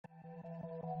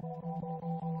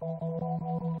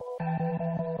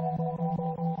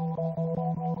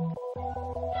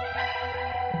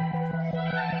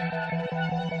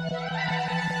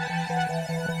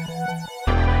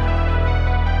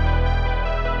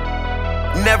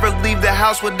Never leave the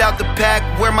house without the pack.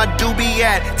 Where my doobie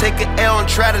at? Take an L and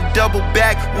try to double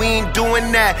back. We ain't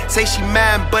doing that. Say she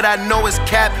mad, but I know it's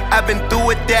cap. I've been through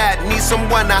with that. Need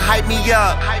someone to hype me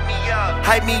up.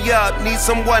 Hype me up. Need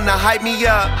someone to hype me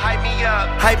up.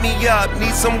 Hype me up.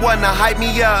 Need someone to hype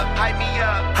me up.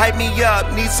 Hype me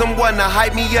up. Need someone to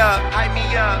hype me up. Hype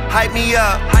me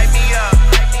up.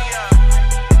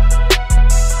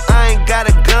 I ain't got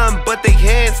a gun, but they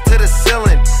hands to the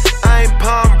ceiling. I ain't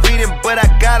palm reading, but I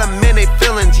got them in they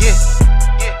feelings, yeah.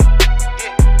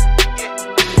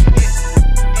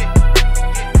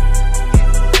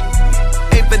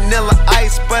 Ain't vanilla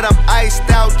ice, but I'm iced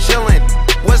out chillin'.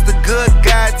 Was the good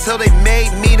guy till they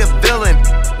made me the villain.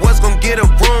 Was gon' get a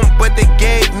room, but they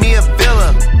gave me a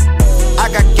villa. I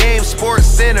got game, Sports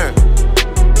Center.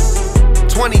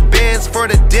 20 bands for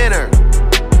the dinner.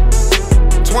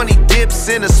 20 dips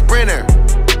in a Sprinter.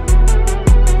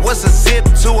 What's a zip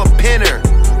to a pinner?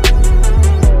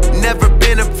 Never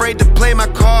been afraid to play my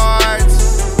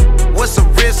cards. What's a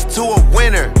risk to a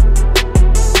winner?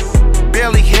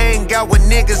 Barely hang out with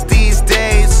niggas these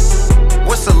days.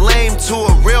 What's a lame to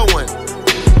a real one?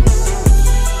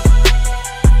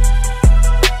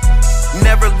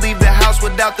 Never leave the house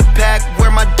without the pack.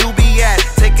 Where my doobie at?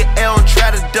 Take an L and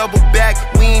try to double back.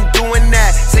 We ain't doing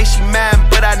that. Say she mad,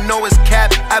 but I know it's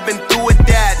cap. I've been through with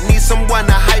that. Need someone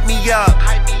to hype me up.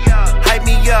 Hype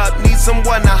me up. Need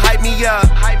someone to hype me up.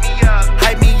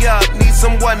 Hype me up. Need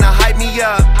someone to hype me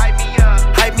up.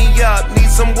 Hype me up. Need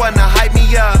someone to hype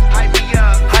me up. Hype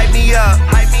me up.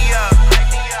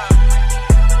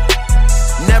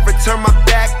 Never turn my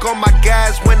back on my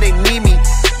guys when they need me.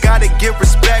 Gotta give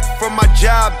respect for my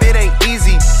job, it ain't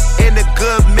easy. In a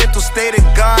good mental state of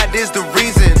God is the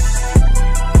reason.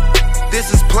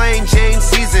 This is plain Jane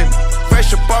season.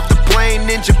 Fresh up off the plane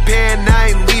in Japan, I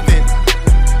ain't leaving.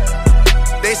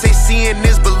 They say seeing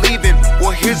is believing.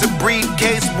 Well, here's a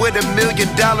briefcase with $1 million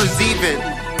even.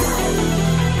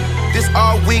 This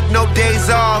all week, no days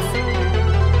off.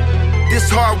 This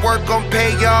hard work gon'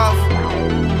 pay off.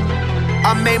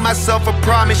 I made myself a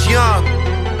promise young.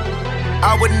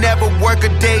 I would never work a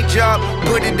day job,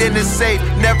 put it in the safe.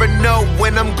 Never know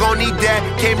when I'm gon' need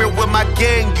that. Came here with my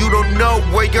gang, you don't know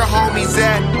where your homies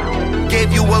at.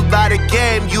 Gave you a lot of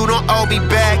game, you don't owe me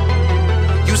back.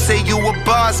 You say you a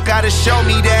boss, gotta show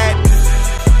me that.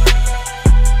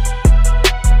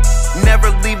 Never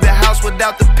leave the house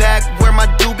without the pack. Where my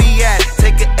doobie at?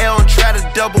 Take an L and try to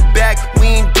double back.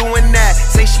 We ain't doing that.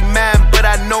 Say she mad, but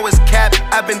I know it's cap.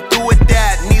 I've been through with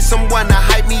that. Need someone to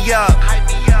hype me up.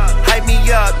 Hype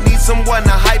me up. Need someone to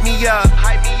hype me up.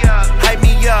 Hype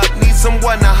me up. Need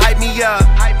someone to hype me up.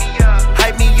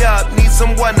 Hype me up. Need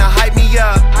someone to hype me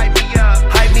up.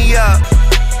 Hype me up.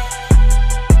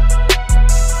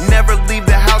 Never leave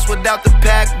the house without the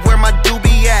pack. Where my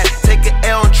doobie at? Take an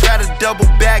L and try to double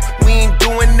back. We ain't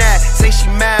doing that. Say she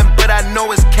mad, but I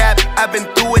know it's cap. I've been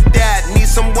through with that. Need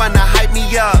someone to hype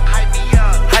me up.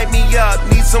 Hype me up.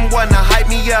 Need someone to hype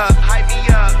me up.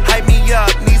 Hype me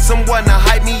up. Need someone to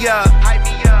hype me up.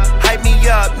 Hype me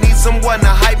up. Need someone to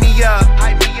hype me up.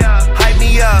 Hype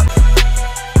me up.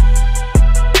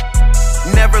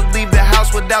 Never leave the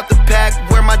house without the pack.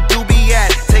 Where my doobie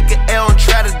at? Take an L and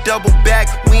try to double back.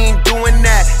 We ain't doing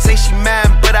that. Say she mad,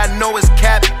 but I know it's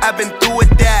cap. I've been through with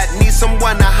that. Need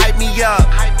someone to hype me up.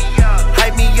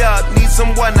 Hype me up. Need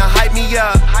someone to hype me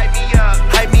up.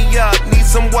 Hype me up. Need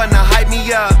someone to hype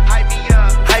me up.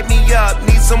 Hype me up.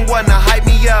 Need someone to hype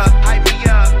me up.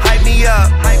 Hype me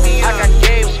up.